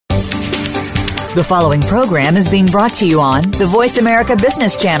The following program is being brought to you on the Voice America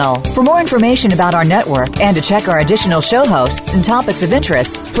Business Channel. For more information about our network and to check our additional show hosts and topics of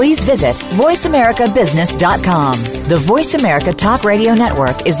interest, please visit voiceamericabusiness.com. The Voice America Talk Radio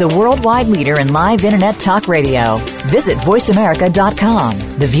Network is the worldwide leader in live Internet talk radio. Visit voiceamerica.com.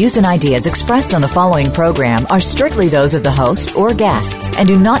 The views and ideas expressed on the following program are strictly those of the host or guests and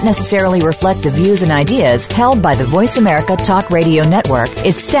do not necessarily reflect the views and ideas held by the Voice America Talk Radio Network,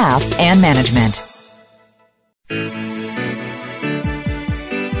 its staff, and management.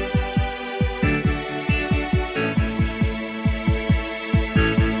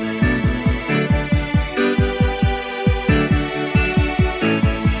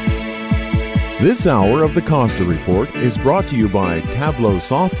 This hour of the Costa Report is brought to you by Tableau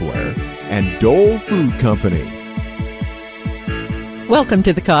Software and Dole Food Company. Welcome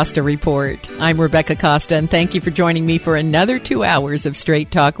to the Costa Report. I'm Rebecca Costa, and thank you for joining me for another 2 hours of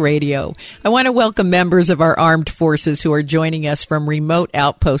Straight Talk Radio. I want to welcome members of our armed forces who are joining us from remote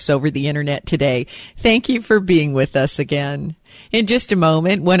outposts over the Internet today. Thank you for being with us again. In just a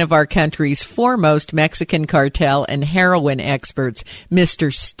moment, one of our country's foremost Mexican cartel and heroin experts,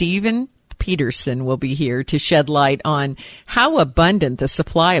 Mr. Stephen Peterson, will be here to shed light on how abundant the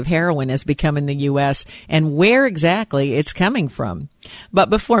supply of heroin has become in the U.S. and where exactly it's coming from. But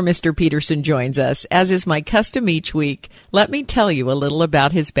before Mr. Peterson joins us, as is my custom each week, let me tell you a little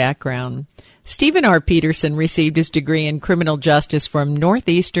about his background. Stephen R. Peterson received his degree in criminal justice from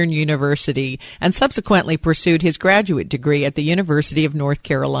Northeastern University and subsequently pursued his graduate degree at the University of North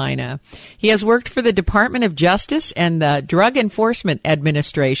Carolina. He has worked for the Department of Justice and the Drug Enforcement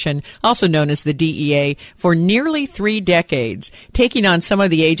Administration, also known as the DEA, for nearly 3 decades, taking on some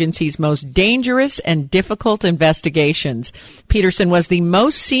of the agency's most dangerous and difficult investigations. Peterson was the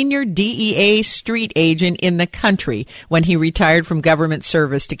most senior DEA street agent in the country when he retired from government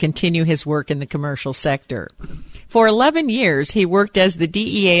service to continue his work in the commercial sector. For 11 years, he worked as the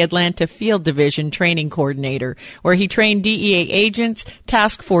DEA Atlanta Field Division Training Coordinator, where he trained DEA agents,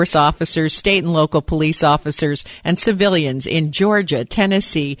 task force officers, state and local police officers, and civilians in Georgia,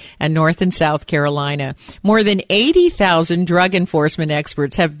 Tennessee, and North and South Carolina. More than 80,000 drug enforcement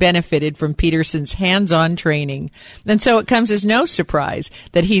experts have benefited from Peterson's hands-on training. And so it comes as no surprise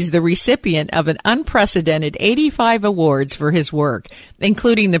that he's the recipient of an unprecedented 85 awards for his work,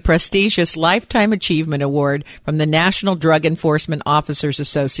 including the prestigious Lifetime Achievement Award from the National Drug Enforcement Officers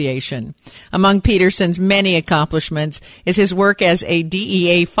Association. Among Peterson's many accomplishments is his work as a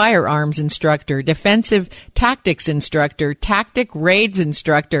DEA firearms instructor, defensive tactics instructor, tactic raids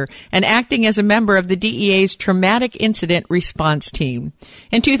instructor, and acting as a member of the DEA's Traumatic Incident Response Team.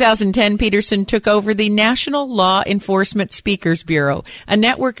 In 2010, Peterson took over the National Law Enforcement Speakers Bureau, a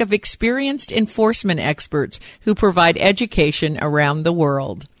network of experienced enforcement experts who provide education around the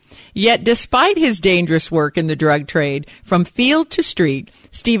world. Yet despite his dangerous work in the drug trade, from field to street,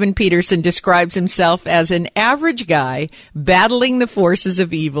 Stephen Peterson describes himself as an average guy battling the forces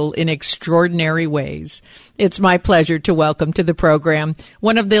of evil in extraordinary ways. It's my pleasure to welcome to the program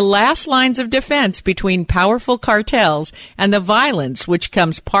one of the last lines of defense between powerful cartels and the violence which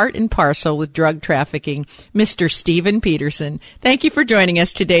comes part and parcel with drug trafficking, Mr. Stephen Peterson. Thank you for joining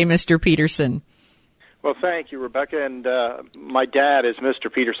us today, Mr. Peterson. Well, thank you, Rebecca, and my dad is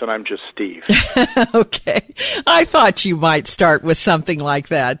Mr. Peterson. I'm just Steve. Okay. I thought you might start with something like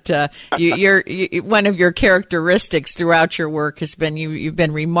that. One of your characteristics throughout your work has been you've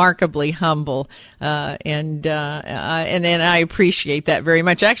been remarkably humble, and I appreciate that very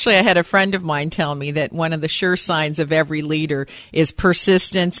much. Actually, I had a friend of mine tell me that one of the sure signs of every leader is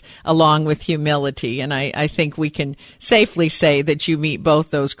persistence along with humility, and I think we can safely say that you meet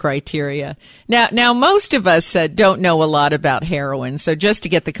both those criteria. Now, most of us don't know a lot about heroin, so just to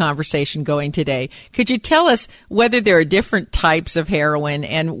get the conversation going today, could you tell us whether there are different types of heroin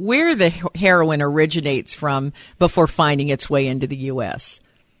and where the heroin originates from before finding its way into the U.S.?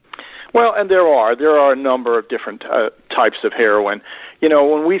 Well, and there are a number of different types of heroin. You know,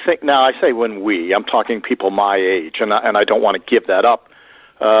 when we think, now I say when we, I'm talking people my age, and I don't want to give that up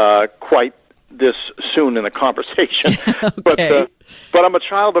quite this soon in the conversation. Okay. But I'm a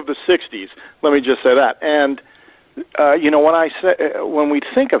child of the 60s, let me just say that. And, when we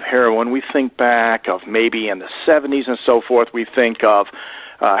think of heroin, we think back of maybe in the 70s and so forth. We think of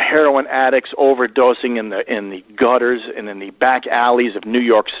heroin addicts overdosing in the gutters and in the back alleys of New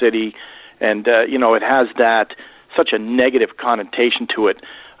York City. And, it has that, such a negative connotation to it.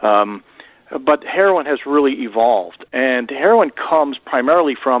 But heroin has really evolved. And heroin comes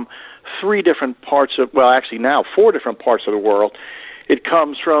primarily from 4 different parts of the world. It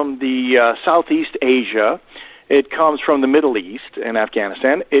comes from the Southeast Asia. It comes from the Middle East and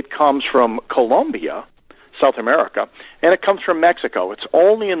Afghanistan. It comes from Colombia, South America, and it comes from Mexico. It's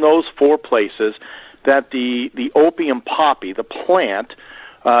only in those four places that the opium poppy, the plant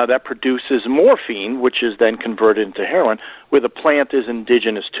that produces morphine, which is then converted into heroin, where the plant is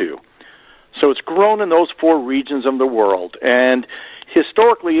indigenous to. So it's grown in those four regions of the world. And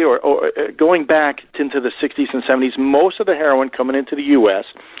historically, or going back into the 60s and 70s, most of the heroin coming into the U.S.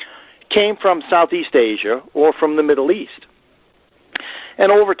 came from Southeast Asia or from the Middle East. And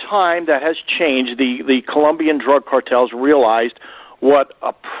over time, that has changed. The Colombian drug cartels realized what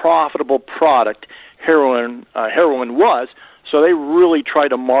a profitable product heroin was, so they really tried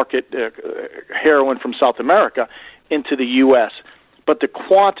to market heroin from South America into the U.S., but the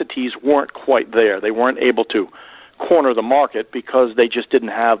quantities weren't quite there. They weren't able to corner the market because they just didn't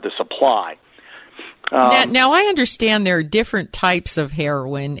have the supply. Now, I understand there are different types of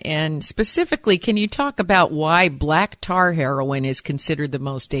heroin, and specifically, can you talk about why black tar heroin is considered the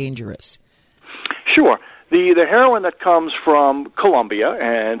most dangerous? Sure. The heroin that comes from Colombia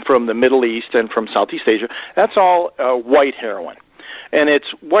and from the Middle East and from Southeast Asia, that's all white heroin. And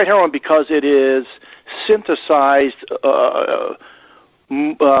it's white heroin because it is synthesized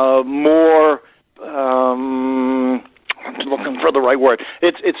more... I'm looking for the right word.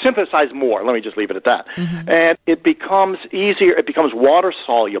 It's synthesized more. Let me just leave it at that. Mm-hmm. And it becomes easier. It becomes water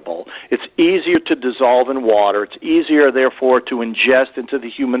soluble. It's easier to dissolve in water. It's easier, therefore, to ingest into the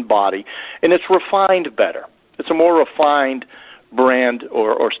human body. And it's refined better. It's a more refined brand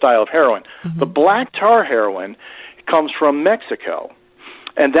or style of heroin. Mm-hmm. The black tar heroin comes from Mexico.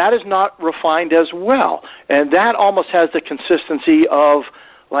 And that is not refined as well. And that almost has the consistency of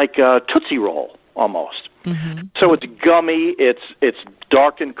like a Tootsie Roll almost. Mm-hmm. So it's gummy. It's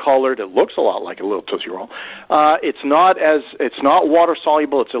dark in colored. It looks a lot like a little Tootsie Roll. It's not water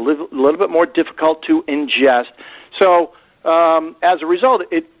soluble. It's a little bit more difficult to ingest. So as a result,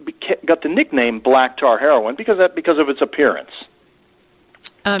 it got the nickname black tar heroin because of its appearance.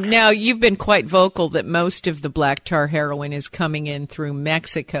 Now, you've been quite vocal that most of the black tar heroin is coming in through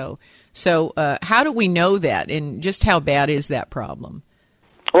Mexico. So how do we know that, and just how bad is that problem?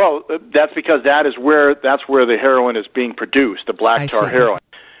 Well, that's because that's where the heroin is being produced. The black tar heroin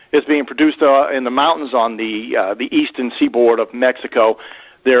is being produced in the mountains on the eastern seaboard of Mexico.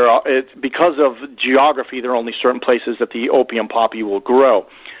 Because of geography, there are only certain places that the opium poppy will grow,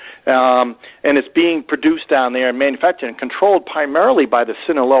 and it's being produced down there and manufactured and controlled primarily by the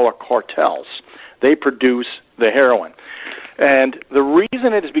Sinaloa cartels. They produce the heroin. And the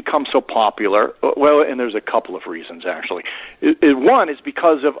reason it has become so popular, well, and there's a couple of reasons, actually. One is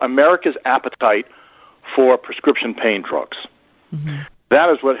because of America's appetite for prescription pain drugs. Mm-hmm.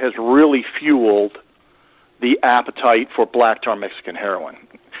 That is what has really fueled the appetite for black tar Mexican heroin.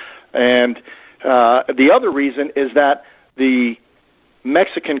 And the other reason is that the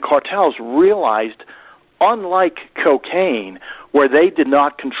Mexican cartels realized, unlike cocaine, where they did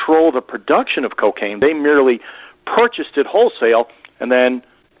not control the production of cocaine, they merely purchased it wholesale and then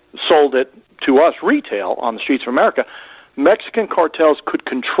sold it to us retail on the streets of America. Mexican cartels could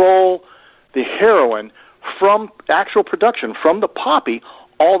control the heroin from actual production, from the poppy,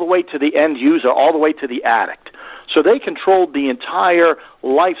 all the way to the end user, all the way to the addict. So they controlled the entire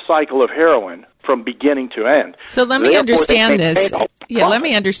life cycle of heroin from beginning to end. So let me understand this. Yeah, let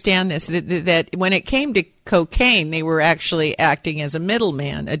me understand this. That when it came to cocaine, they were actually acting as a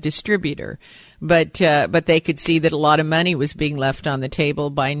middleman, a distributor. But they could see that a lot of money was being left on the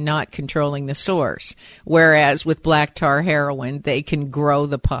table by not controlling the source. Whereas with black tar heroin, they can grow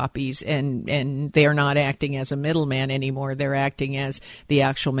the poppies and they're not acting as a middleman anymore. They're acting as the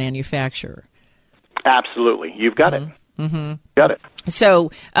actual manufacturer. Absolutely. You've got it. Mm-hmm. Got it.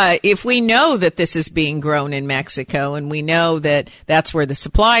 So if we know that this is being grown in Mexico and we know that that's where the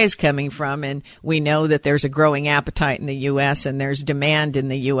supply is coming from and we know that there's a growing appetite in the U.S. and there's demand in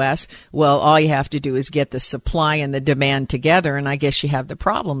the U.S., well, all you have to do is get the supply and the demand together, and I guess you have the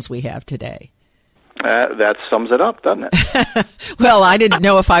problems we have today. That sums it up, doesn't it? Well, I didn't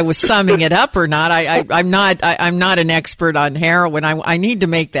know if I was summing it up or not. I'm not an expert on heroin. I need to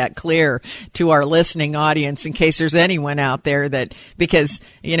make that clear to our listening audience in case there's anyone out there that, because,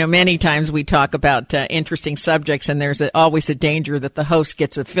 many times we talk about interesting subjects and there's always a danger that the host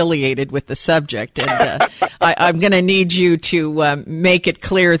gets affiliated with the subject. And I'm going to need you to make it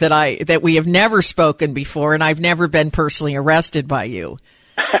clear that we have never spoken before and I've never been personally arrested by you.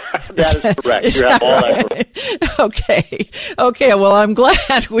 That is correct. You have all that correct. Okay. Well, I'm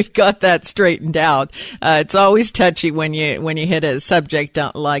glad we got that straightened out. It's always touchy when you hit a subject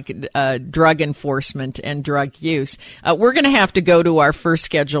like drug enforcement and drug use. We're going to have to go to our first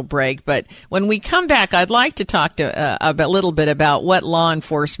scheduled break, but when we come back, I'd like to talk a little bit about what law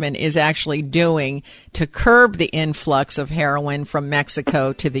enforcement is actually doing to curb the influx of heroin from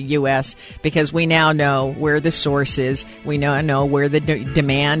Mexico to the U.S., because we now know where the source is. We now know where the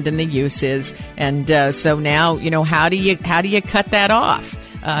demand and the use is. And so now, how do you cut that off?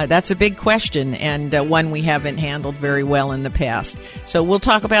 That's a big question, and one we haven't handled very well in the past. So we'll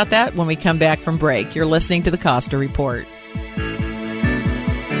talk about that when we come back from break. You're listening to the Costa Report.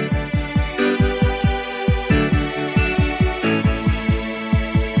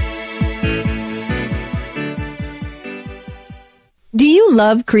 Do you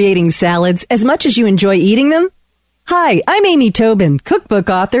love creating salads as much as you enjoy eating them? Hi, I'm Amy Tobin, cookbook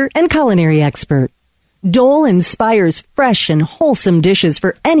author and culinary expert. Dole inspires fresh and wholesome dishes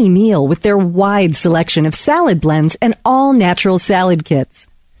for any meal with their wide selection of salad blends and all-natural salad kits.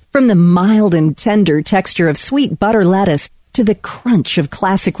 From the mild and tender texture of sweet butter lettuce to the crunch of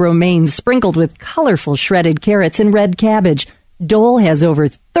classic romaine sprinkled with colorful shredded carrots and red cabbage, Dole has over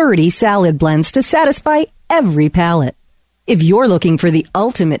 30 salad blends to satisfy every palate. If you're looking for the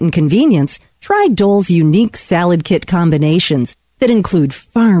ultimate in convenience, try Dole's unique salad kit combinations that include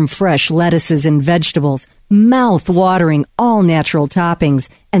farm-fresh lettuces and vegetables, mouth-watering all-natural toppings,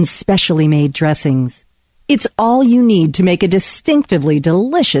 and specially made dressings. It's all you need to make a distinctively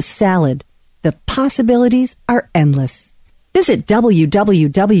delicious salad. The possibilities are endless. Visit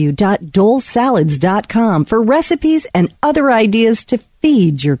www.dolesalads.com for recipes and other ideas to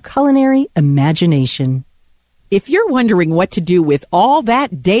feed your culinary imagination. If you're wondering what to do with all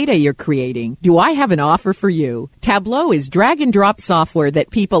that data you're creating, do I have an offer for you? Tableau is drag-and-drop software that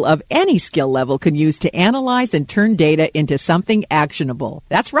people of any skill level can use to analyze and turn data into something actionable.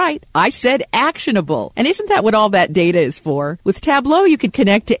 That's right, I said actionable. And isn't that what all that data is for? With Tableau, you can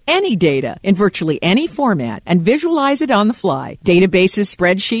connect to any data in virtually any format and visualize it on the fly. Databases,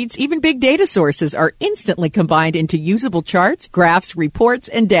 spreadsheets, even big data sources are instantly combined into usable charts, graphs, reports,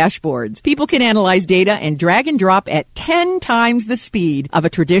 and dashboards. People can analyze data and drag and drop at 10 times the speed of a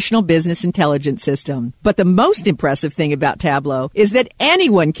traditional business intelligence system. But the most impressive thing about Tableau is that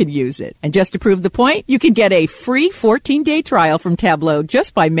anyone can use it. And just to prove the point, you can get a free 14-day trial from Tableau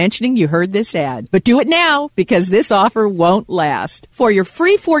just by mentioning you heard this ad. But do it now, because this offer won't last. For your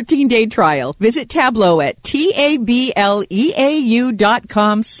free 14-day trial, visit Tableau at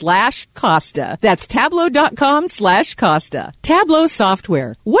tableau.com/Costa. That's tableau.com/Costa. Tableau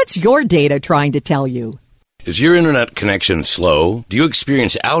software. What's your data trying to tell you? Is your internet connection slow? Do you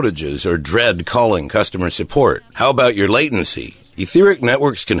experience outages or dread calling customer support? How about your latency? Etheric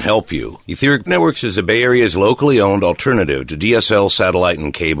Networks can help you. Etheric Networks is the Bay Area's locally owned alternative to DSL satellite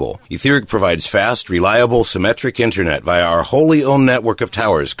and cable. Etheric provides fast, reliable, symmetric internet via our wholly owned network of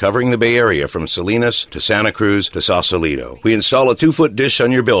towers covering the Bay Area from Salinas to Santa Cruz to Sausalito. We install a 2-foot dish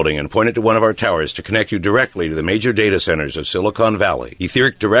on your building and point it to one of our towers to connect you directly to the major data centers of Silicon Valley.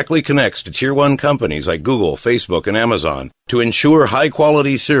 Etheric directly connects to Tier 1 companies like Google, Facebook, and Amazon to ensure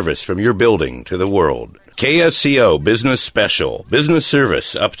high-quality service from your building to the world. KSCO Business Special. Business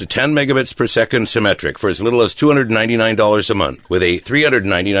service up to 10 megabits per second symmetric for as little as $299 a month with a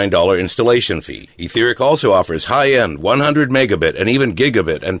 $399 installation fee. Etheric also offers high-end 100 megabit and even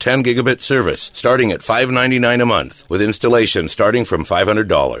gigabit and 10 gigabit service starting at $599 a month with installation starting from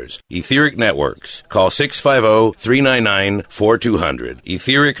 $500. Etheric Networks. Call 650-399-4200.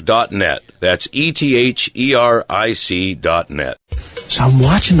 Etheric.net. That's ETHERIC.net. So I'm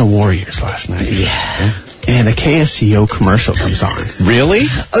watching the Warriors last night. Yeah. And a KSCO commercial comes on. Really?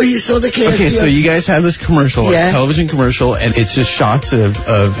 Oh, you saw the KSCO? Okay, so you guys have this commercial, a television commercial, and it's just shots of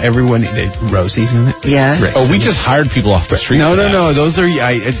everyone. Rosie's in it. Yeah. Right. Oh, we just hired people off the street. No. Those are,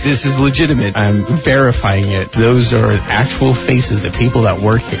 this is legitimate. I'm verifying it. Those are actual faces, the people that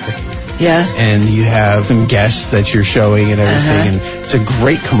work here. Yeah. And you have some guests that you're showing and everything, and it's a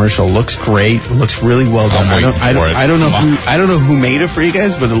great commercial. Looks great. It looks really well done. I don't know who made it for you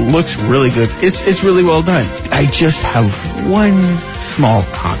guys, but it looks really good. It's really well done. I just have one small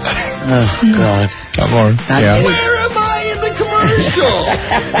comment. Oh God. Come on. Yeah. Where am I in the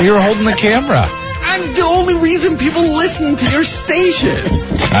commercial? You were holding the camera. I'm the only reason people listen to your station.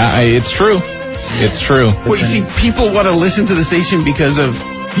 It's true. It's true. What, you think people want to listen to the station because of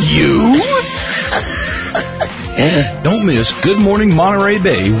you? Don't miss Good Morning Monterey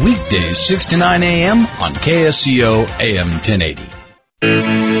Bay weekdays 6 to 9 a.m. on KSCO AM 1080.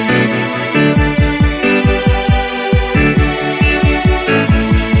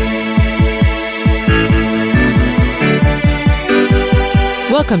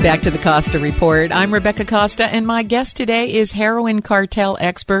 Welcome back to the Costa Report. I'm Rebecca Costa, and my guest today is heroin cartel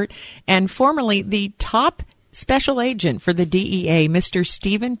expert and formerly the top special agent for the DEA, Mr.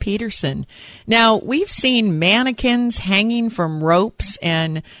 Stephen Peterson. Now, we've seen mannequins hanging from ropes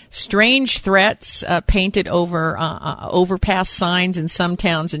and strange threats painted over overpass signs in some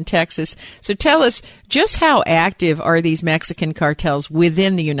towns in Texas. So tell us, just how active are these Mexican cartels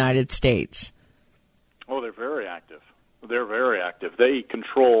within the United States? Oh, they're very active. They're very active. They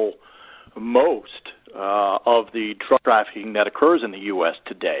control most of the drug trafficking that occurs in the U.S.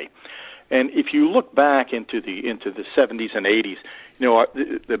 today. And if you look back into the 70s and 80s, you know,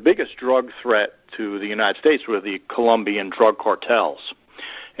 the biggest drug threat to the United States were the Colombian drug cartels.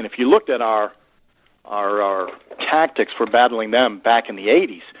 And if you looked at our tactics for battling them back in the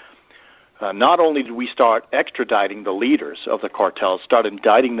 80s, not only did we start extraditing the leaders of the cartels, start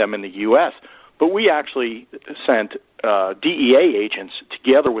indicting them in the U.S., but we actually sent DEA agents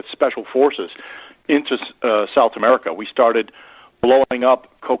together with special forces into South America. We started blowing up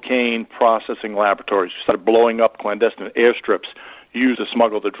cocaine processing laboratories. We started blowing up clandestine airstrips used to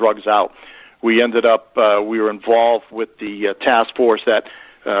smuggle the drugs out. We ended up, we were involved with the task force that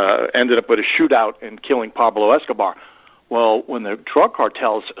ended up with a shootout and killing Pablo Escobar. Well, when the drug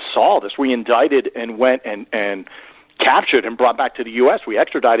cartels saw this, we indicted and went and captured and brought back to the U.S. We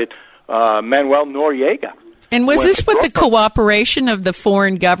extradited Manuel Noriega. And was this with the cooperation of the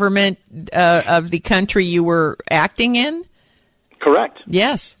foreign government of the country you were acting in? Correct.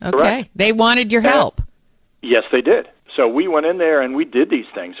 Yes. Okay. Correct. They wanted your help. Yes, they did. So we went in there and we did these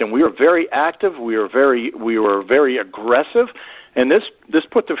things, and we were very active. We were very aggressive, and this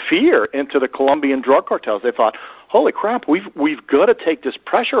put the fear into the Colombian drug cartels. They thought, "Holy crap, we've got to take this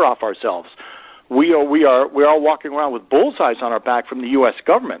pressure off ourselves. We are walking around with bullseyes on our back from the U.S.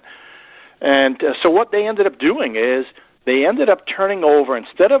 government." And so what they ended up doing is they ended up turning over,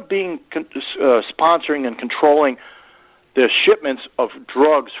 instead of being sponsoring and controlling the shipments of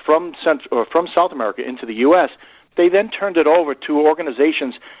drugs from South America into the U.S., they then turned it over to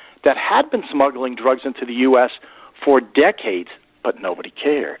organizations that had been smuggling drugs into the U.S. for decades, but nobody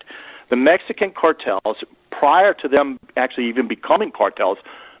cared. The Mexican cartels, prior to them actually even becoming cartels,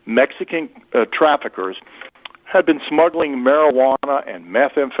 Mexican traffickers had been smuggling marijuana and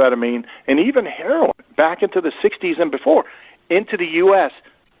methamphetamine and even heroin back into the 60s and before into the U.S.,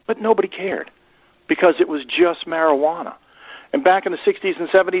 but nobody cared because it was just marijuana. And back in the 60s and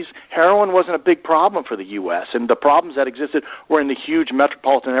 70s, heroin wasn't a big problem for the U.S., and the problems that existed were in the huge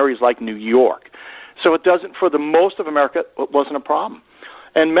metropolitan areas like New York. So it doesn't, for the most of America, it wasn't a problem.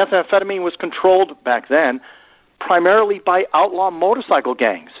 And methamphetamine was controlled back then primarily by outlaw motorcycle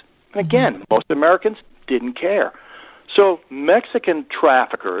gangs. And again, most Americans didn't care. So Mexican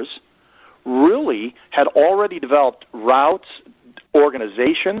traffickers really had already developed routes,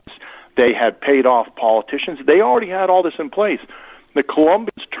 organizations. They had paid off politicians. They already had all this in place. The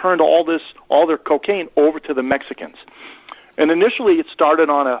Colombians turned all their cocaine over to the Mexicans. And initially it started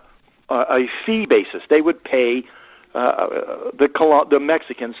on a fee basis. They would pay the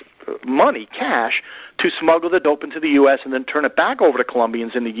Mexicans money, cash, to smuggle the dope into the U.S. and then turn it back over to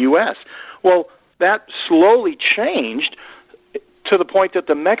Colombians in the U.S. Well, that slowly changed to the point that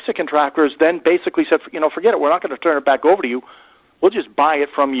the Mexican traffickers then basically said, forget it, we're not going to turn it back over to you. We'll just buy it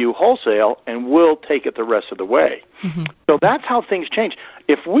from you wholesale, and we'll take it the rest of the way. Mm-hmm. So that's how things change.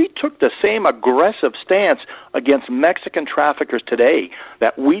 If we took the same aggressive stance against Mexican traffickers today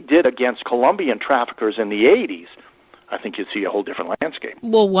that we did against Colombian traffickers in the 80s, I think you'd see a whole different landscape.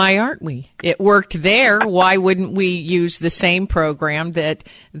 Well, why aren't we? It worked there. Why wouldn't we use the same program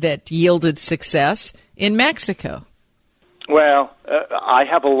that yielded success in Mexico? Well, I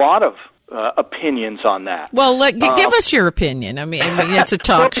have a lot of opinions on that. Well, give us your opinion. I mean, it's a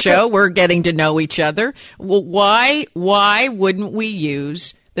talk show. We're getting to know each other. Well, why wouldn't we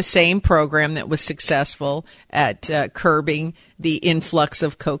use the same program that was successful at curbing the influx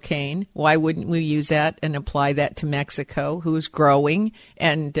of cocaine? Why wouldn't we use that and apply that to Mexico, who is growing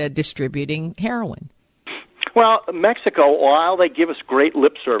and distributing heroin? Well, Mexico, while they give us great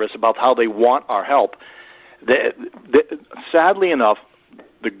lip service about how they want our help, sadly enough,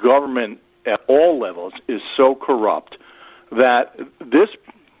 the government at all levels is so corrupt that this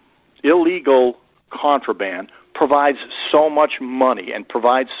illegal contraband provides so much money and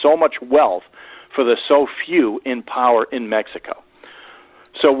provides so much wealth for the so few in power in Mexico.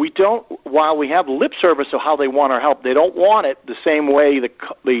 So we don't, while we have lip service of how they want our help, they don't want it the same way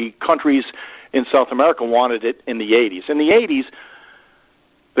the countries in South America wanted it in the 80s. In the 80s,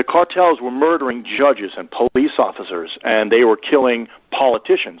 the cartels were murdering judges and police officers, and they were killing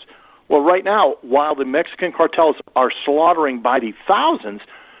politicians. Well, right now, while the Mexican cartels are slaughtering by the thousands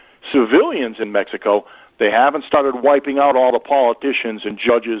civilians in Mexico, they haven't started wiping out all the politicians and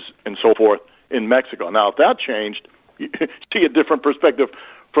judges and so forth in Mexico. Now, if that changed, you see a different perspective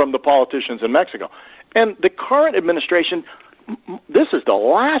from the politicians in Mexico. And the current administration, this is the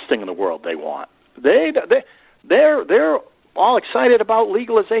last thing in the world they want. They're all excited about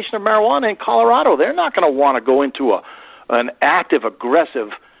legalization of marijuana in Colorado. They're not going to want to go into an active, aggressive,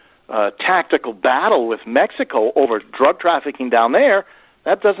 tactical battle with Mexico over drug trafficking down there.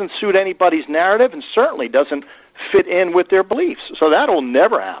 That doesn't suit anybody's narrative and certainly doesn't fit in with their beliefs. So that'll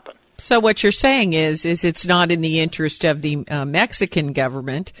never happen. So what you're saying is it's not in the interest of the Mexican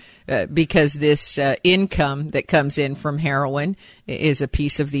government because this income that comes in from heroin is a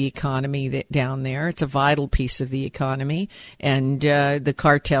piece of the economy down there. It's a vital piece of the economy, and the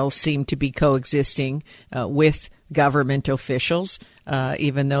cartels seem to be coexisting with government officials,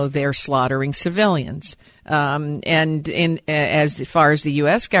 even though they're slaughtering civilians. And as far as the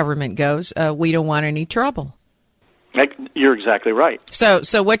U.S. government goes, we don't want any trouble. You're exactly right.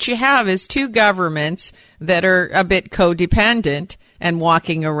 So what you have is two governments that are a bit codependent and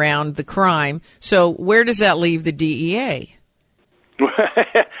walking around the crime. So where does that leave the DEA?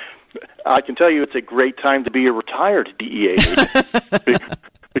 I can tell you it's a great time to be a retired DEA agent.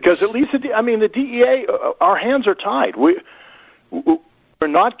 Because at least, the DEA, our hands are tied. We're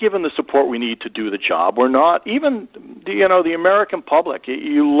not given the support we need to do the job. We're not, even, the American public.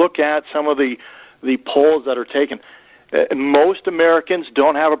 You look at some of the polls that are taken. Most Americans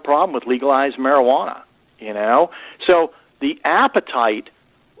don't have a problem with legalized marijuana, So the appetite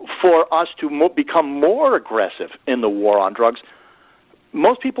for us to become more aggressive in the war on drugs,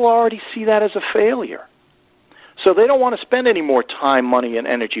 most people already see that as a failure. So they don't want to spend any more time, money, and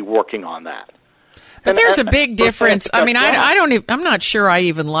energy working on that. But there's a big difference. I'm not sure I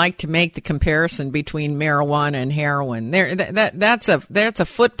even like to make the comparison between marijuana and heroin. That's a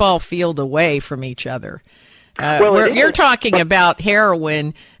football field away from each other. You're talking about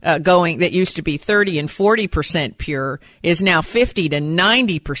heroin that used to be 30 and 40% pure is now 50 to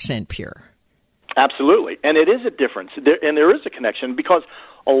 90% pure. Absolutely, and it is a difference, and there is a connection because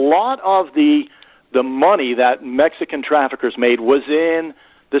a lot of the money that Mexican traffickers made was in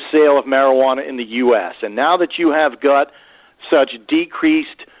the sale of marijuana in the U.S. And now that you have got such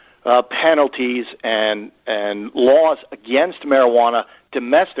decreased penalties and laws against marijuana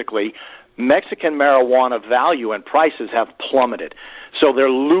domestically, Mexican marijuana value and prices have plummeted. So they're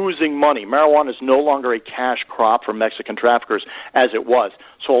losing money. Marijuana is no longer a cash crop for Mexican traffickers as it was.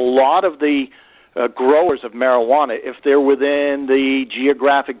 So a lot of the growers of marijuana, if they're within the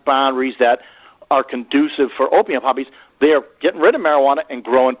geographic boundaries that are conducive for opium poppies, they're getting rid of marijuana and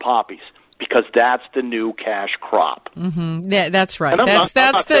growing poppies because that's the new cash crop. Mm-hmm. Yeah, that's right. That's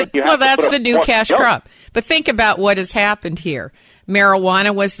the new cash crop. But think about what has happened here.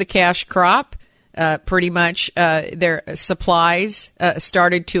 Marijuana was the cash crop. Pretty much their supplies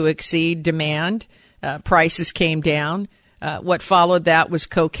started to exceed demand. Prices came down. What followed that was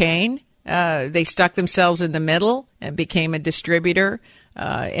cocaine. They stuck themselves in the middle and became a distributor.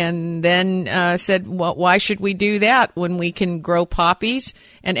 And then said, well, why should we do that when we can grow poppies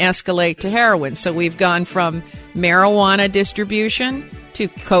and escalate to heroin? So we've gone from marijuana distribution to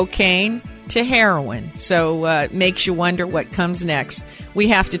cocaine to heroin. So it makes you wonder what comes next. We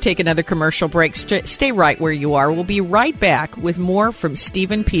have to take another commercial break. Stay right where you are. We'll be right back with more from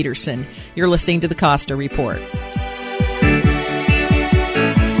Stephen Peterson. You're listening to the Costa Report.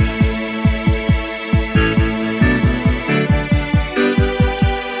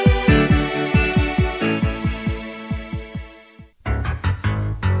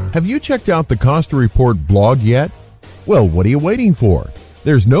 Have you checked out the Costa Report blog yet? Well, what are you waiting for?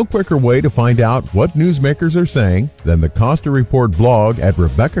 There's no quicker way to find out what newsmakers are saying than the Costa Report blog at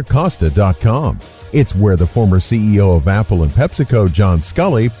RebeccaCosta.com. It's where the former CEO of Apple and PepsiCo, John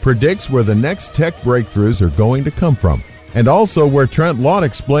Scully, predicts where the next tech breakthroughs are going to come from. And also where Trent Lott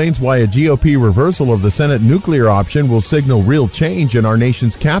explains why a GOP reversal of the Senate nuclear option will signal real change in our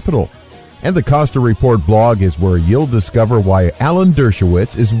nation's capital. And the Costa Report blog is where you'll discover why Alan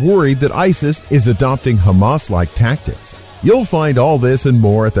Dershowitz is worried that ISIS is adopting Hamas-like tactics. You'll find all this and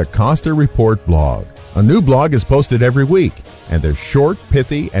more at the Costa Report blog. A new blog is posted every week, and they're short,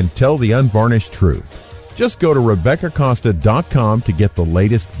 pithy, and tell the unvarnished truth. Just go to RebeccaCosta.com to get the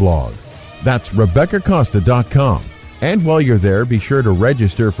latest blog. That's RebeccaCosta.com. And while you're there, be sure to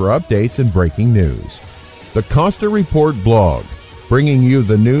register for updates and breaking news. The Costa Report blog, bringing you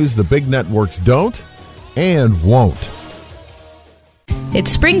the news the big networks don't and won't. It's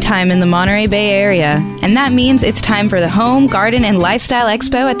springtime in the Monterey Bay area, and that means it's time for the Home, Garden, and Lifestyle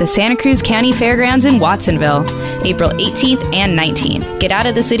Expo at the Santa Cruz County Fairgrounds in Watsonville, April 18th and 19th. Get out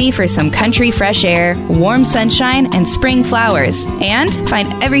of the city for some country fresh air, warm sunshine, and spring flowers, and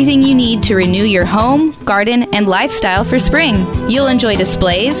find everything you need to renew your home, garden, and lifestyle for spring. You'll enjoy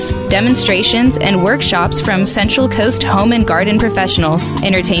displays, demonstrations, and workshops from Central Coast home and garden professionals,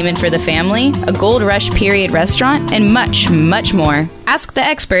 entertainment for the family, a Gold Rush period restaurant, and much, much more. Ask the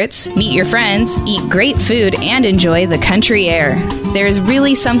experts, meet your friends, eat great food, and enjoy the country air. There's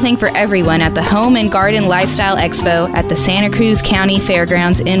really something for everyone at the Home and Garden Lifestyle Expo at the Santa Cruz County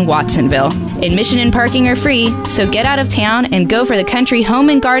Fairgrounds in Watsonville. Admission and parking are free, so get out of town and go for the Country Home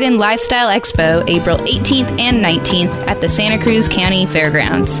and Garden Lifestyle Expo April 18th and 19th at the Santa Cruz County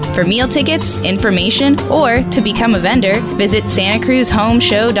Fairgrounds. For meal tickets, information, or to become a vendor, visit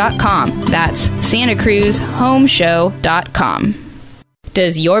SantaCruzHomeshow.com. That's SantaCruzHomeshow.com.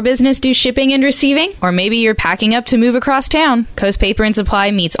 Does your business do shipping and receiving? Or maybe you're packing up to move across town? Coast Paper and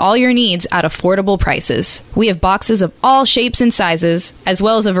Supply meets all your needs at affordable prices. We have boxes of all shapes and sizes, as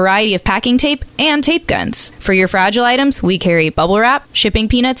well as a variety of packing tape and tape guns. For your fragile items, we carry bubble wrap, shipping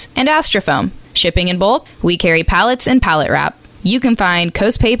peanuts, and Astrofoam. Shipping in bulk, we carry pallets and pallet wrap. You can find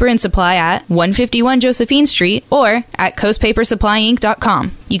Coast Paper and Supply at 151 Josephine Street or at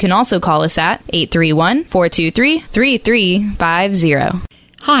coastpapersupplyinc.com. You can also call us at 831-423-3350.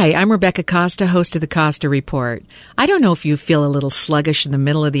 Hi, I'm Rebecca Costa, host of the Costa Report. I don't know if you feel a little sluggish in the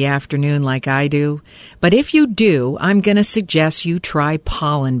middle of the afternoon like I do, but if you do, I'm going to suggest you try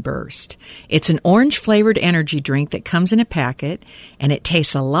Pollen Burst. It's an orange-flavored energy drink that comes in a packet, and it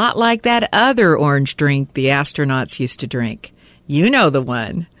tastes a lot like that other orange drink the astronauts used to drink. You know the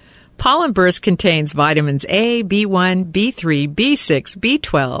one. Pollen Burst contains vitamins A, B1, B3, B6,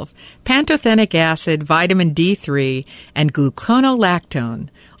 B12, pantothenic acid, vitamin D3, and gluconolactone,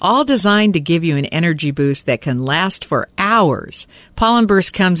 all designed to give you an energy boost that can last for hours. Pollen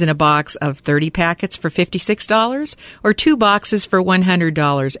Burst comes in a box of 30 packets for $56 or 2 boxes for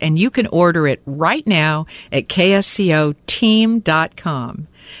 $100, and you can order it right now at kscoteam.com.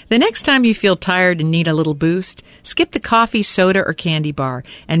 The next time you feel tired and need a little boost, skip the coffee, soda, or candy bar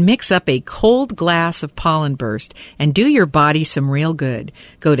and mix up a cold glass of Pollen Burst and do your body some real good.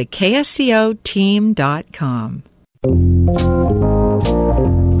 Go to kscoteam.com.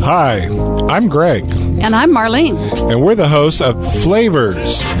 Hi, I'm Greg. And I'm Marlene. And we're the hosts of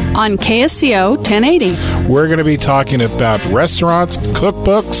Flavors on KSCO 1080. We're going to be talking about restaurants,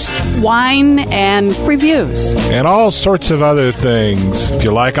 cookbooks, wine, and reviews, and all sorts of other things. If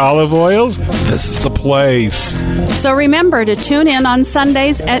you like olive oils, this is the place. So remember to tune in on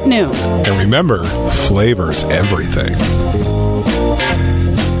Sundays at noon. And remember, flavor's everything.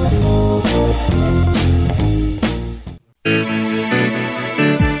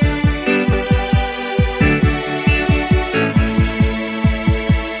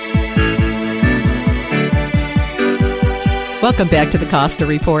 Welcome back to the Costa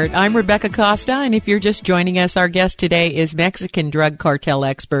Report. I'm Rebecca Costa, and if you're just joining us, our guest today is Mexican drug cartel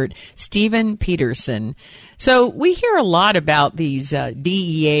expert Stephen Peterson. So we hear a lot about these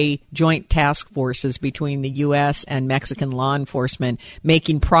DEA joint task forces between the U.S. and Mexican law enforcement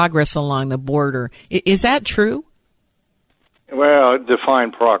making progress along the border. Is that true? Well,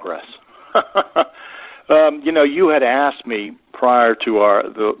 define progress. You had asked me prior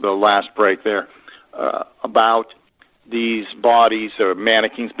to the last break there about these bodies or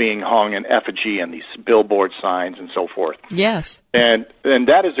mannequins being hung in effigy and these billboard signs and so forth. Yes. And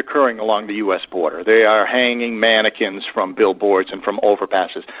that is occurring along the U.S. border. They are hanging mannequins from billboards and from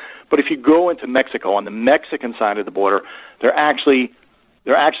overpasses. But if you go into Mexico, on the Mexican side of the border, they're actually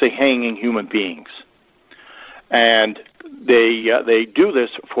hanging human beings. And they do this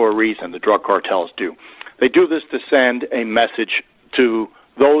for a reason, the drug cartels do. They do this to send a message to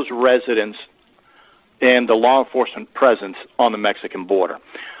those residents and the law enforcement presence on the Mexican border.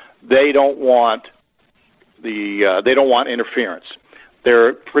 They don't want interference.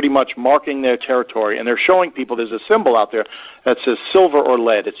 They're pretty much marking their territory, and they're showing people there's a symbol out there that says silver or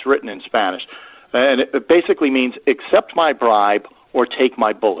lead. It's written in Spanish, and it basically means accept my bribe or take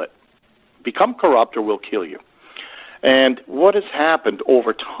my bullet. Become corrupt or we'll kill you. And what has happened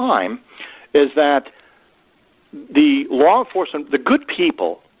over time is that the law enforcement, the good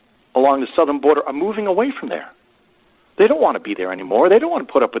people along the southern border, are moving away from there. They don't want to be there anymore. They don't want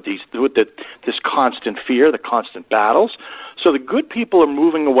to put up with this constant fear, the constant battles. So the good people are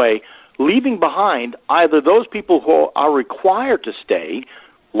moving away, leaving behind either those people who are required to stay,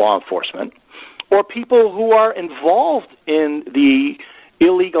 law enforcement, or people who are involved in the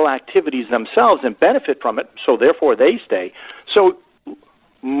illegal activities themselves and benefit from it, so therefore they stay. So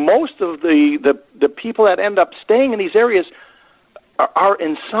most of the people that end up staying in these areas are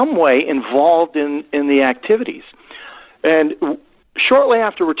in some way involved in the activities. And shortly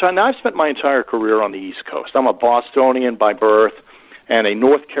after retirement, now I've spent my entire career on the East Coast. I'm a Bostonian by birth and a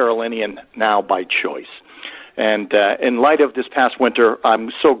North Carolinian now by choice. And in light of this past winter,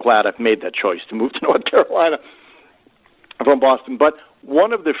 I'm so glad I've made that choice to move to North Carolina from Boston. But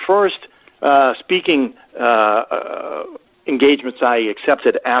one of the first speaking engagements I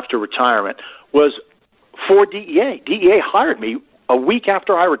accepted after retirement was for DEA. DEA hired me a week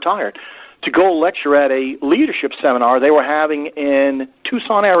after I retired to go lecture at a leadership seminar they were having in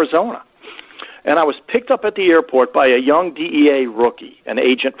Tucson, Arizona. And I was picked up at the airport by a young DEA rookie, an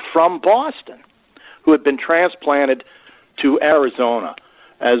agent from Boston, who had been transplanted to Arizona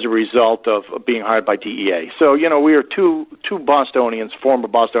as a result of being hired by DEA. So, you know, we are two Bostonians, former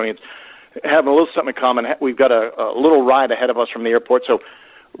Bostonians, having a little something in common. We've got a little ride ahead of us from the airport, so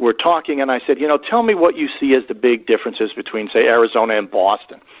we're talking, and I said, you know, tell me what you see as the big differences between, say, Arizona and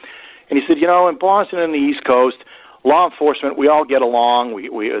Boston. And he said, you know, in Boston and the East Coast, law enforcement, we all get along.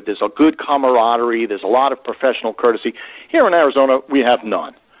 There's a good camaraderie. There's a lot of professional courtesy. Here in Arizona, we have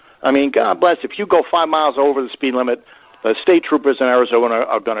none. I mean, God bless, if you go 5 miles over the speed limit, the state troopers in Arizona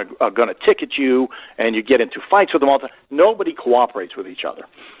are going to ticket you, and you get into fights with them all the time. Nobody cooperates with each other.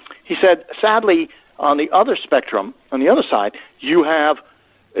 He said, sadly, on the other spectrum, on the other side, you have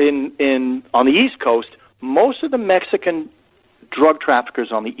on the East Coast, most of the Mexican drug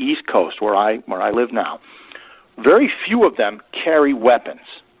traffickers on the East Coast, where I live now, very few of them carry weapons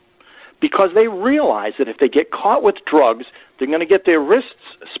because they realize that if they get caught with drugs, they're going to get their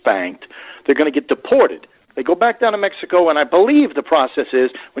wrists spanked. They're going to get deported. They go back down to Mexico, and I believe the process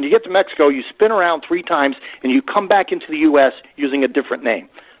is when you get to Mexico, you spin around 3 times, and you come back into the U.S. using a different name.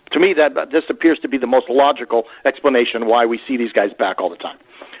 To me, this appears to be the most logical explanation why we see these guys back all the time.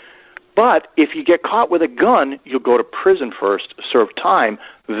 But if you get caught with a gun, you'll go to prison first, serve time,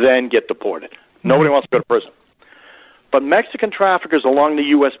 then get deported. Nobody wants to go to prison. But Mexican traffickers along the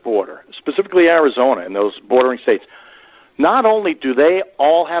U.S. border, specifically Arizona and those bordering states, not only do they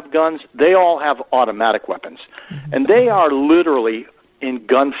all have guns, they all have automatic weapons. And they are literally in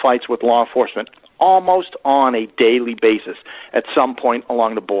gunfights with law enforcement almost on a daily basis at some point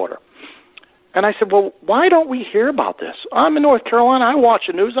along the border. And I said, well, why don't we hear about this? I'm in North Carolina. I watch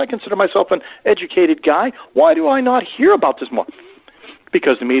the news. I consider myself an educated guy. Why do I not hear about this more?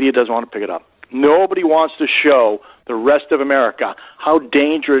 Because the media doesn't want to pick it up. Nobody wants to show the rest of America how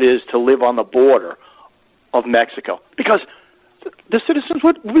dangerous it is to live on the border of Mexico. Because the citizens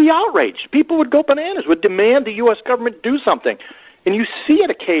would be outraged. People would go bananas, would demand the U.S. government do something. And you see it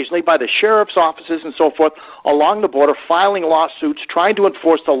occasionally by the sheriff's offices and so forth along the border, filing lawsuits, trying to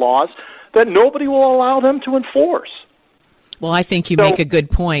enforce the laws that nobody will allow them to enforce. Well, I think you make a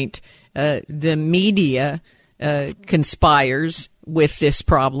good point. The media conspires with this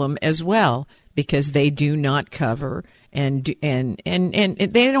problem as well because they do not cover and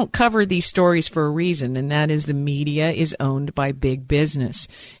they don't cover these stories for a reason, and that is the media is owned by big business.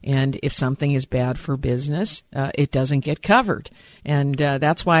 And if something is bad for business, it doesn't get covered. And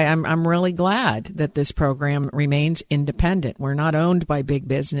that's why I'm really glad that this program remains independent. We're not owned by big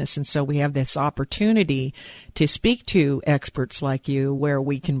business, and so we have this opportunity to speak to experts like you where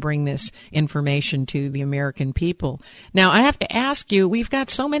we can bring this information to the American people. Now, I have to ask you, we've got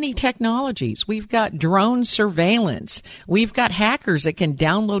so many technologies. We've got drone surveillance. We've got hackers that can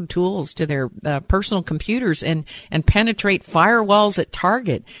download tools to their personal computers and penetrate firewalls at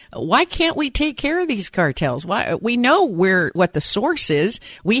Target. Why can't we take care of these cartels? Why we know what the source is.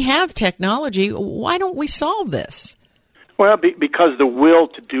 We have technology. Why don't we solve this? Well, because the will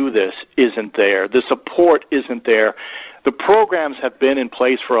to do this isn't there. The support isn't there. The programs have been in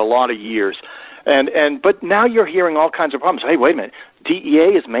place for a lot of years. But now you're hearing all kinds of problems. Hey, wait a minute.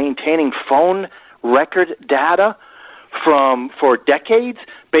 DEA is maintaining phone record data for decades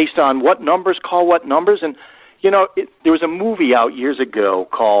based on what numbers call what numbers. And, you know, there was a movie out years ago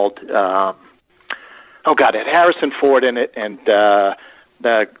called, it had Harrison Ford in it, and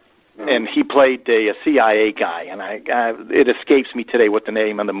he played a CIA guy, and it escapes me today what the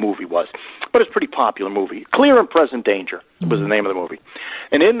name of the movie was. But it's a pretty popular movie. Clear and Present Danger was the name of the movie.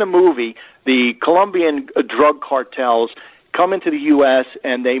 And in the movie, the Colombian drug cartels come into the U.S.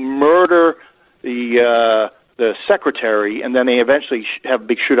 and they murder the secretary, and then they eventually have a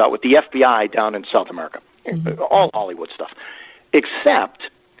big shootout with the FBI down in South America. All Hollywood stuff. Except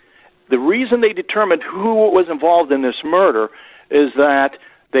the reason they determined who was involved in this murder is that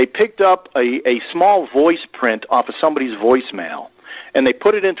they picked up a small voice print off of somebody's voicemail, and they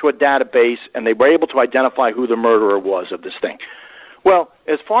put it into a database, and they were able to identify who the murderer was of this thing. Well,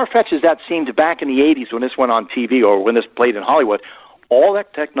 as far-fetched as that seemed back in the 80s when this went on TV or when this played in Hollywood, all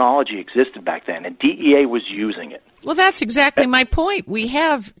that technology existed back then, and DEA was using it. Well, that's exactly my point. We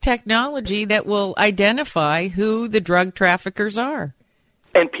have technology that will identify who the drug traffickers are.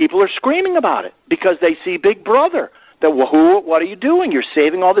 And people are screaming about it because they see Big Brother. That, well, what are you doing? You're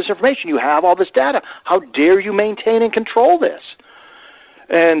saving all this information. You have all this data. How dare you maintain and control this?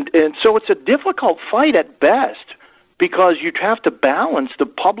 And so it's a difficult fight at best because you have to balance the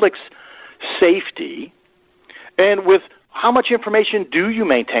public's safety and with how much information do you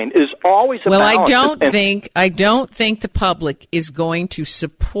maintain is always a balance. I don't think the public is going to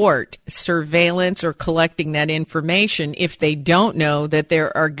support surveillance or collecting that information if they don't know that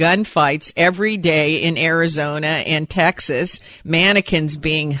there are gunfights every day in Arizona and Texas, mannequins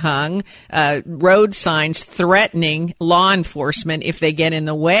being hung, road signs threatening law enforcement if they get in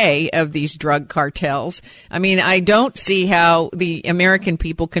the way of these drug cartels. I mean, I don't see how the American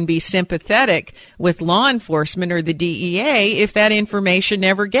people can be sympathetic with law enforcement or the DEA if that information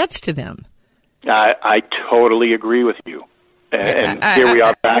never gets to them. I totally agree with you. And here we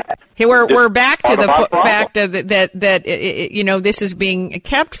are back. We're back to the fact of that this is being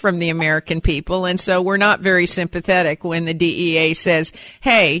kept from the American people, and so we're not very sympathetic when the DEA says,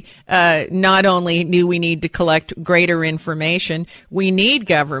 "Hey, not only do we need to collect greater information, we need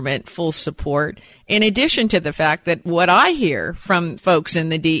government full support." In addition to the fact that what I hear from folks in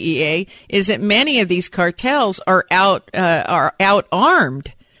the DEA is that many of these cartels are out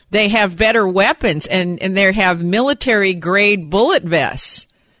armed. They have better weapons and they have military grade bullet vests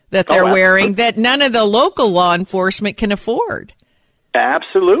that they're wearing that none of the local law enforcement can afford.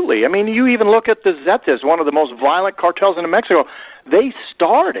 Absolutely. I mean, you even look at the Zetas, one of the most violent cartels in Mexico. They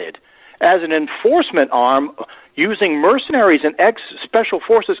started as an enforcement arm using mercenaries and ex-special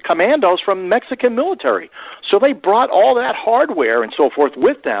forces commandos from Mexican military. So they brought all that hardware and so forth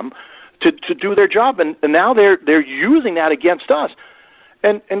with them to do their job, and now they're using that against us.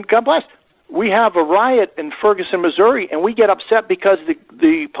 And God bless, we have a riot in Ferguson, Missouri, and we get upset because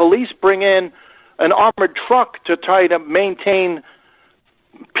the police bring in an armored truck to try to maintain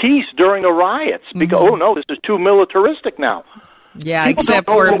peace during the riots. Because, oh no, this is too militaristic now. Yeah, except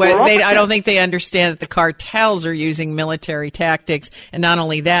for I don't think they understand that the cartels are using military tactics, and not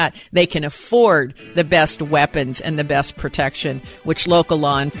only that, they can afford the best weapons and the best protection, which local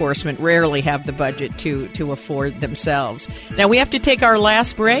law enforcement rarely have the budget to afford themselves. Now, we have to take our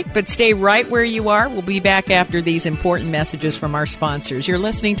last break, but stay right where you are. We'll be back after these important messages from our sponsors. You're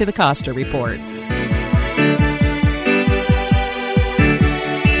listening to the Costa Report.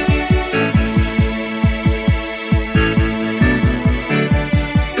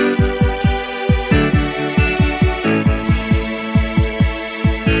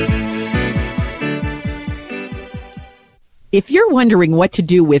 If you're wondering what to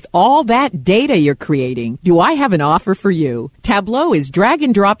do with all that data you're creating, do I have an offer for you? Tableau is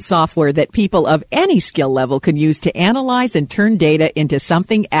drag-and-drop software that people of any skill level can use to analyze and turn data into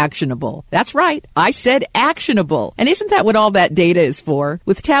something actionable. That's right, I said actionable. And isn't that what all that data is for?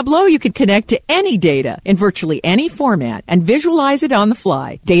 With Tableau, you can connect to any data in virtually any format and visualize it on the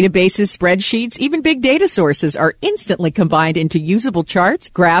fly. Databases, spreadsheets, even big data sources are instantly combined into usable charts,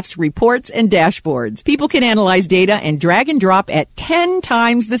 graphs, reports, and dashboards. People can analyze data and drag and drop at 10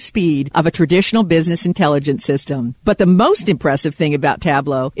 times the speed of a traditional business intelligence system. But the most impressive thing about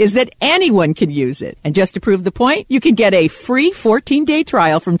Tableau is that anyone can use it. And just to prove the point, you can get a free 14-day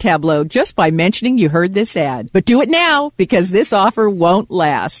trial from Tableau just by mentioning you heard this ad. But do it now, because this offer won't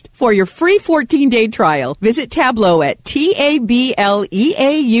last. For your free 14-day trial, visit Tableau at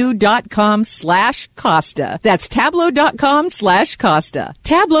tableau.com/Costa. That's tableau.com/Costa.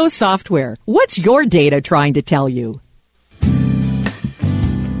 Tableau software. What's your data trying to tell you?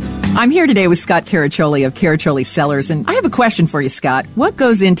 I'm here today with Scott Caraccioli of Caraccioli Cellars, and I have a question for you, Scott. What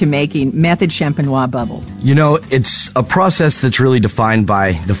goes into making Method Champenois bubble? You know, it's a process that's really defined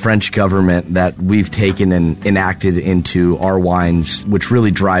by the French government that we've taken and enacted into our wines, which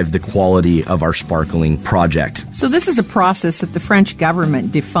really drive the quality of our sparkling project. So this is a process that the French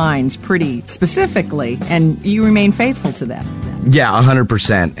government defines pretty specifically, and you remain faithful to that? Yeah,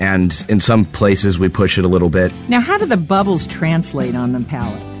 100%, and in some places we push it a little bit. Now, how do the bubbles translate on the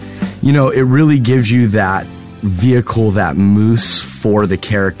palate? You know, it really gives you that vehicle, that mousse for the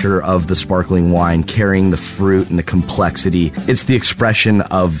character of the sparkling wine, carrying the fruit and the complexity. It's the expression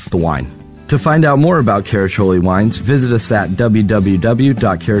of the wine. To find out more about Caraccioli wines, visit us at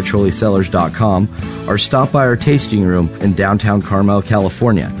www.caracciolicellars.com or stop by our tasting room in downtown Carmel,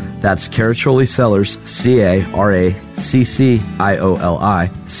 California. That's Caraccioli Cellars,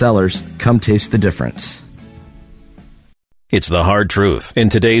 CARACCIOLI, Cellars. Come taste the difference. It's the hard truth. In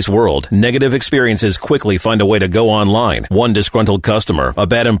today's world, negative experiences quickly find a way to go online. One disgruntled customer, a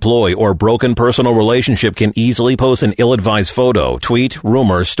bad employee, or broken personal relationship can easily post an ill-advised photo, tweet,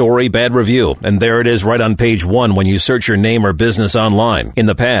 rumor, story, bad review, and there it is right on page 1 when you search your name or business online. In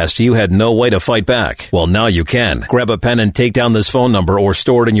the past, you had no way to fight back. Well, now you can. Grab a pen and take down this phone number or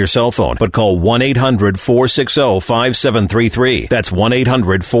store it in your cell phone, but call 1-800-460-5733. That's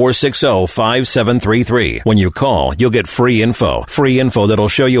 1-800-460-5733. When you call, you'll get free info that'll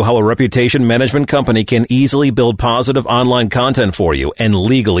show you how a reputation management company can easily build positive online content for you and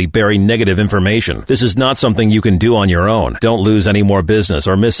legally bury negative information. This is not something you can do on your own. Don't lose any more business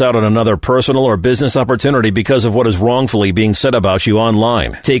or miss out on another personal or business opportunity because of what is wrongfully being said about you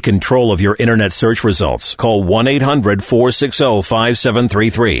online. Take control of your internet search results. Call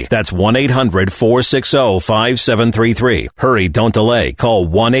 1-800-460-5733. That's 1-800-460-5733. Hurry, don't delay. Call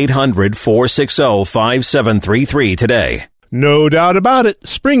 1-800-460-5733 today. No doubt about it.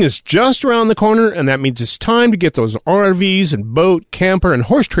 Spring is just around the corner, and that means it's time to get those RVs and boat, camper, and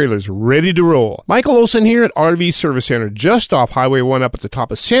horse trailers ready to roll. Michael Olson here at RV Service Center, just off Highway 1 up at the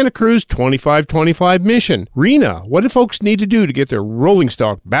top of Santa Cruz, 2525 Mission. Rena, what do folks need to do to get their rolling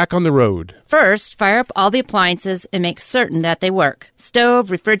stock back on the road? First, fire up all the appliances and make certain that they work.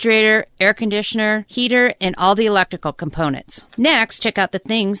 Stove, refrigerator, air conditioner, heater, and all the electrical components. Next, check out the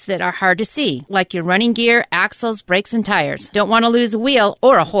things that are hard to see, like your running gear, axles, brakes, and tires. Don't want to lose a wheel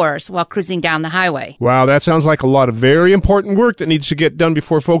or a horse while cruising down the highway. Wow, that sounds like a lot of very important work that needs to get done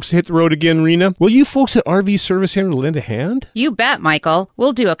before folks hit the road again, Rena. Will you folks at RV Service Center lend a hand? You bet, Michael.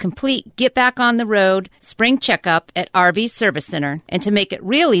 We'll do a complete get back on the road spring checkup at RV Service Center. And to make it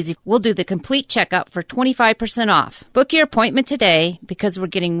real easy, we'll do the complete checkup for 25% off. Book your appointment today because we're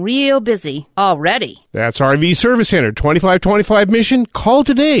getting real busy already. That's RV Service Center, 2525 Mission. Call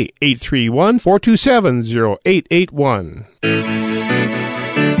today, 831-427-0881.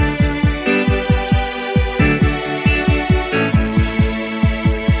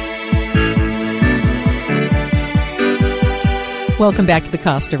 Welcome back to the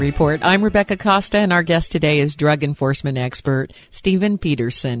Costa Report. I'm Rebecca Costa, and our guest today is drug enforcement expert Stephen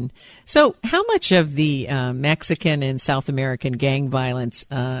Peterson. So how much of the Mexican and South American gang violence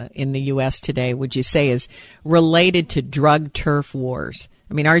in the U.S. today would you say is related to drug turf wars?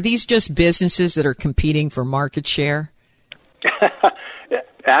 I mean, are these just businesses that are competing for market share?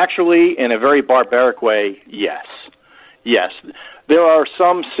 Actually, in a very barbaric way, yes. Yes. There are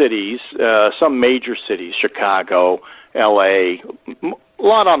some cities, some major cities, Chicago, L.A., a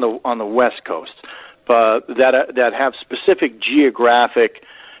lot on the West Coast, but that have specific geographic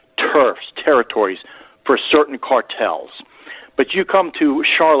territories for certain cartels. But you come to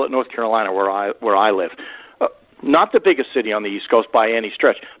Charlotte, North Carolina, where I live, not the biggest city on the East Coast by any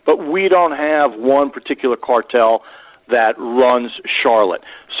stretch, but we don't have one particular cartel that runs Charlotte.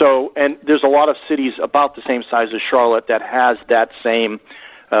 So, and there's a lot of cities about the same size as Charlotte that has that same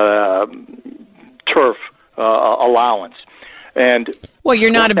turf allowance. And well, you're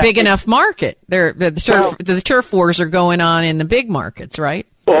not a big enough market. The turf wars are going on in the big markets, right?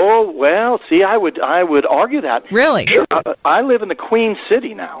 Oh, well, see, I would argue that. Really? Sure. I live in the Queen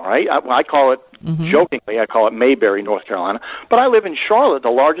City now, right? I call it, jokingly, I call it Mayberry, North Carolina. But I live in Charlotte, the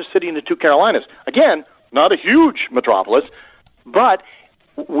largest city in the two Carolinas. Again, not a huge metropolis, but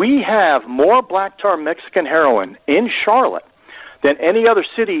we have more black tar Mexican heroin in Charlotte than any other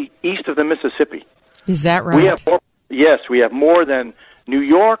city east of the Mississippi. Is that right? We have more, yes, we have more than New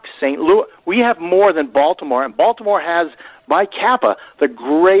York, St. Louis. We have more than Baltimore, and Baltimore has, by Kappa, the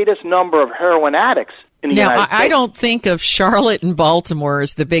greatest number of heroin addicts in the United States. I don't think of Charlotte and Baltimore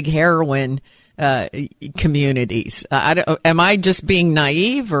as the big heroin communities. Am I just being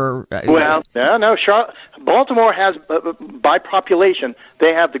naive, or? Well, no. Baltimore has, by population,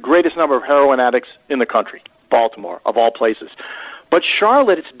 they have the greatest number of heroin addicts in the country. Baltimore, of all places. But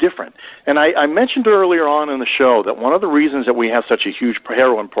Charlotte, it's different. And I mentioned earlier on in the show that one of the reasons that we have such a huge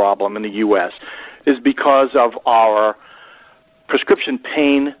heroin problem in the U.S. is because of our prescription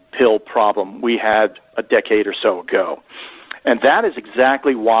pain pill problem we had a decade or so ago. And that is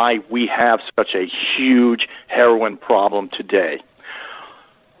exactly why we have such a huge heroin problem today.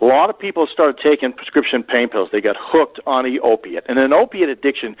 A lot of people started taking prescription pain pills. They got hooked on the opiate. And an opiate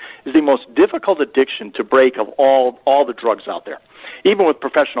addiction is the most difficult addiction to break of all the drugs out there. Even with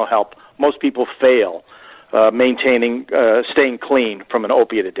professional help, most people fail staying clean from an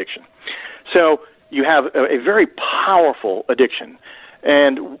opiate addiction. So you have a very powerful addiction.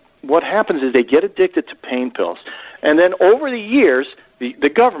 And what happens is they get addicted to pain pills. And then over the years,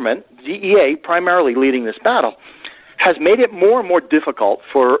 the government, DEA primarily leading this battle, has made it more and more difficult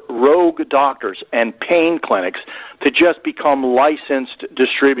for rogue doctors and pain clinics to just become licensed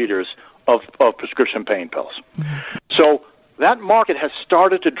distributors of prescription pain pills. Mm-hmm. So that market has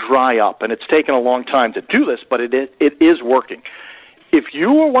started to dry up, and it's taken a long time to do this, but it is working. If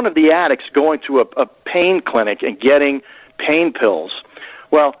you were one of the addicts going to a pain clinic and getting pain pills,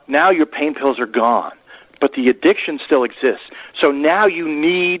 well, now your pain pills are gone, but the addiction still exists. So now you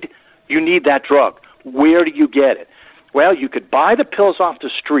need that drug. Where do you get it? Well, you could buy the pills off the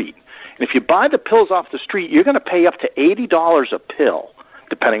street. And if you buy the pills off the street, you're going to pay up to $80 a pill,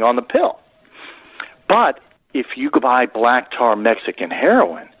 depending on the pill. But if you could buy black tar Mexican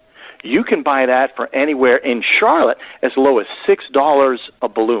heroin, you can buy that for anywhere in Charlotte as low as $6 a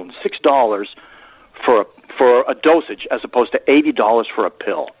balloon, $6 for a dosage as opposed to $80 for a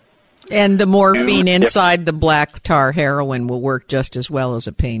pill. And the morphine inside the black tar heroin will work just as well as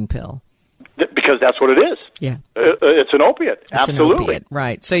a pain pill. Because that's what it is. Yeah. It's an opiate. It's Absolutely. An opiate,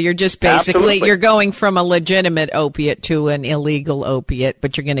 right. So you're just basically, you're going from a legitimate opiate to an illegal opiate,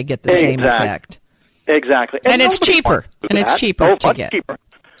 but you're going to get the same effect. Exactly. And it's cheaper. And it's cheaper to get. Cheaper.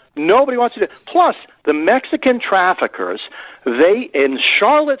 Nobody wants to do it. Plus, the Mexican traffickers, in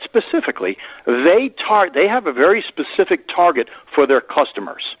Charlotte specifically, they have a very specific target for their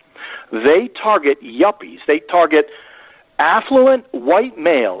customers. They target yuppies. They target affluent white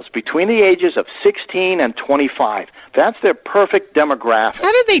males between the ages of 16 and 25. That's their perfect demographic.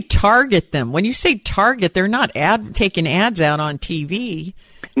 How do they target them? When you say target, they're not taking ads out on TV.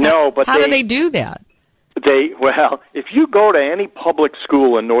 No, but how do they do that? If you go to any public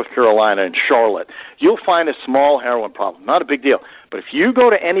school in North Carolina and Charlotte, you'll find a small heroin problem. Not a big deal. But if you go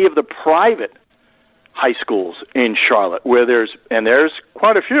to any of the private high schools in Charlotte, where there's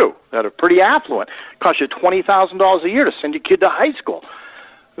quite a few that are pretty affluent, cost you $20,000 a year to send your kid to high school.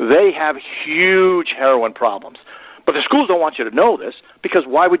 They have huge heroin problems. But the schools don't want you to know this, because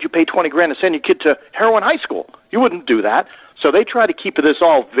why would you pay $20,000 to send your kid to heroin high school? You wouldn't do that. So they try to keep this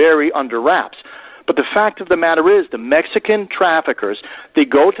all very under wraps. But the fact of the matter is, the Mexican traffickers, they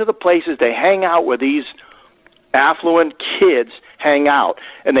go to the places, they hang out where these affluent kids hang out,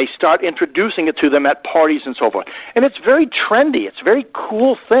 and they start introducing it to them at parties and so forth. And it's very trendy. It's a very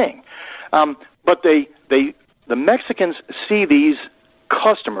cool thing. But the Mexicans see these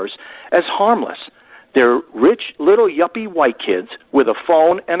customers as harmless. They're rich little yuppie white kids with a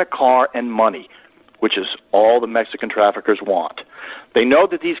phone and a car and money, which is all the Mexican traffickers want. They know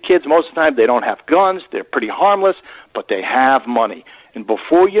that these kids, most of the time, they don't have guns, they're pretty harmless, but they have money. And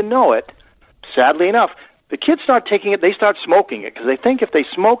before you know it, sadly enough, the kids start taking it, they start smoking it, because they think if they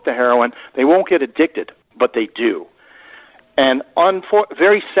smoke the heroin, they won't get addicted, but they do. And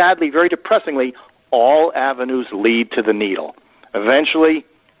very sadly, very depressingly, all avenues lead to the needle. Eventually,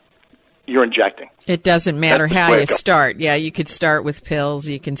 you're injecting. It doesn't matter how you start. Yeah, you could start with pills.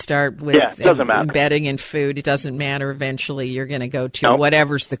 You can start with embedding in food. It doesn't matter. Eventually, you're going to go to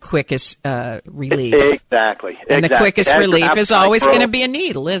whatever's the quickest relief. Exactly. And the quickest relief is always going to be a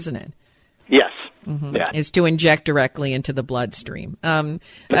needle, isn't it? Yes. Mm-hmm. Yeah. Is to inject directly into the bloodstream. And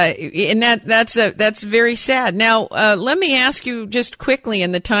that's very sad. Now, let me ask you just quickly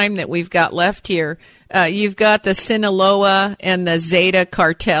in the time that we've got left here. You've got the Sinaloa and the Zeta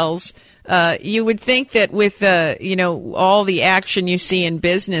cartels. You would think that with all the action you see in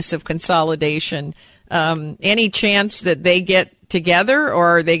business of consolidation, any chance that they get together,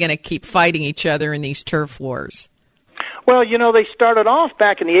 or are they going to keep fighting each other in these turf wars? Well, they started off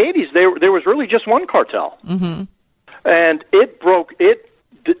back in the 80s. There was really just one cartel, mm-hmm. and it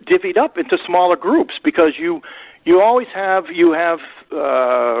divvied up into smaller groups, because you always have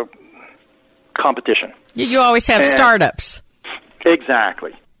competition. You always have startups.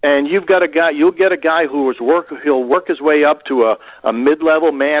 Exactly. And you'll get a guy he'll work his way up to a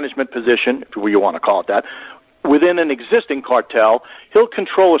mid-level management position, if you want to call it that, within an existing cartel. He'll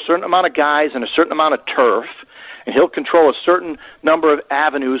control a certain amount of guys and a certain amount of turf, and he'll control a certain number of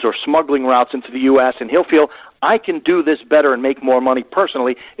avenues or smuggling routes into the U.S., and he'll feel, I can do this better and make more money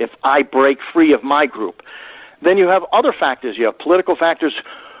personally if I break free of my group. Then you have other factors. You have political factors.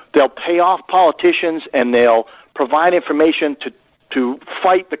 They'll pay off politicians, and they'll provide information to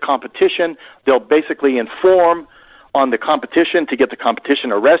fight the competition. They'll basically inform on the competition to get the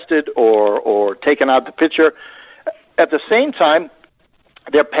competition arrested or taken out of the picture. At the same time,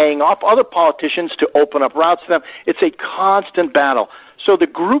 they're paying off other politicians to open up routes to them. It's a constant battle. So the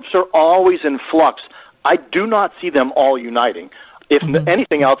groups are always in flux. I do not see them all uniting. If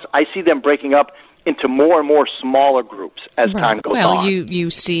anything else, I see them breaking up into more and more smaller groups as time goes on. Well, you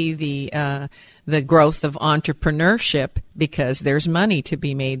see the the growth of entrepreneurship because there's money to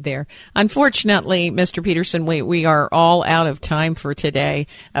be made there. Unfortunately, Mr. Peterson, we are all out of time for today,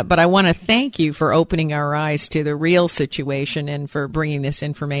 but I want to thank you for opening our eyes to the real situation and for bringing this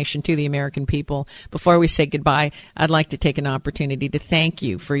information to the American people. Before we say goodbye, I'd like to take an opportunity to thank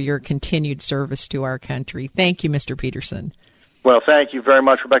you for your continued service to our country. Thank you, Mr. Peterson. Well, thank you very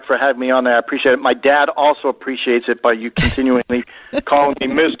much, Rebecca, for having me on there. I appreciate it. My dad also appreciates it by you continually calling me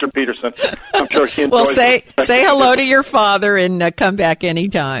Mr. Peterson. I'm sure he enjoys it. Well, say hello it. to your father and come back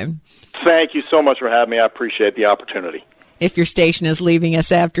anytime. Thank you so much for having me. I appreciate the opportunity. If your station is leaving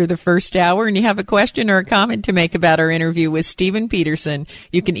us after the first hour and you have a question or a comment to make about our interview with Stephen Peterson,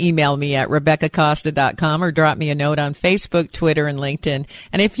 you can email me at RebeccaCosta.com or drop me a note on Facebook, Twitter, and LinkedIn.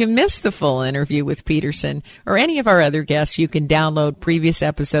 And if you missed the full interview with Peterson or any of our other guests, you can download previous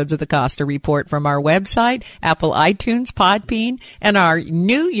episodes of the Costa Report from our website, Apple iTunes, Podbean, and our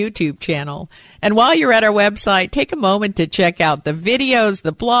new YouTube channel. And while you're at our website, take a moment to check out the videos,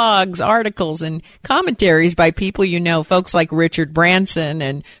 the blogs, articles, and commentaries by people you know, folks like Richard Branson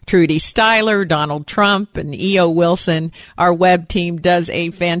and Trudy Styler, Donald Trump, and E.O. Wilson. Our web team does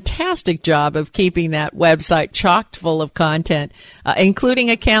a fantastic job of keeping that website chock full of content, including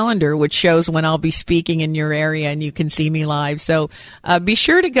a calendar which shows when I'll be speaking in your area and you can see me live. So be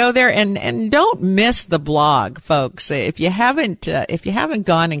sure to go there and don't miss the blog, folks. If you haven't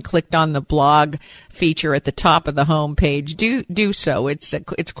gone and clicked on the blog feature at the top of the home page, do so.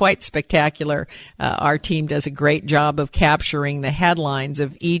 It's quite spectacular. Our team does a great job of capturing the headlines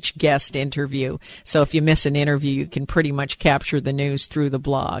of each guest interview. So if you miss an interview, you can pretty much capture the news through the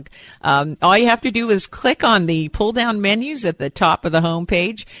blog. All you have to do is click on the pull-down menus at the top of the home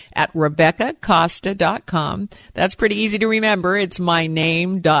page at RebeccaCosta.com. That's pretty easy to remember. It's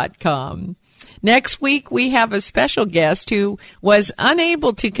myname.com. Next week, we have a special guest who was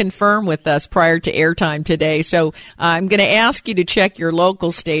unable to confirm with us prior to airtime today. So I'm going to ask you to check your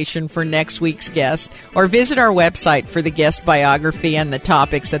local station for next week's guest or visit our website for the guest biography and the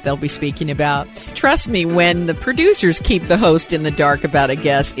topics that they'll be speaking about. Trust me, when the producers keep the host in the dark about a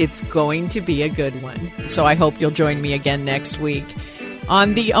guest, it's going to be a good one. So I hope you'll join me again next week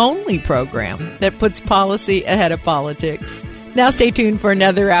on the only program that puts policy ahead of politics. Now stay tuned for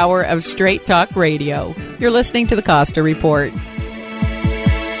another hour of Straight Talk Radio. You're listening to the Costa Report.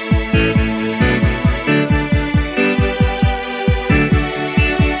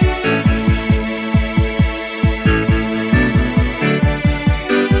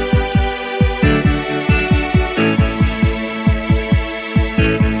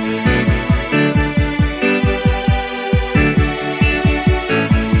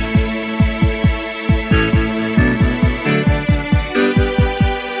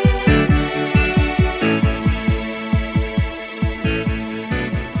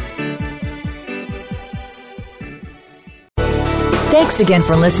 Thanks again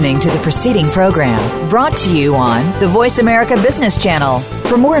for listening to the preceding program brought to you on the Voice America Business Channel.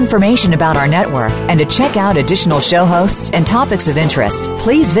 For more information about our network and to check out additional show hosts and topics of interest,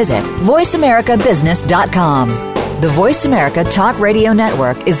 please visit voiceamericabusiness.com. The Voice America Talk Radio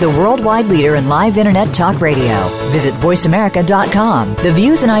Network is the worldwide leader in live Internet talk radio. Visit voiceamerica.com. The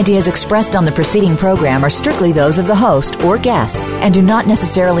views and ideas expressed on the preceding program are strictly those of the host or guests and do not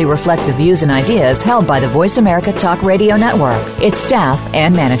necessarily reflect the views and ideas held by the Voice America Talk Radio Network, its staff,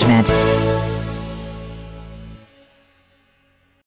 and management.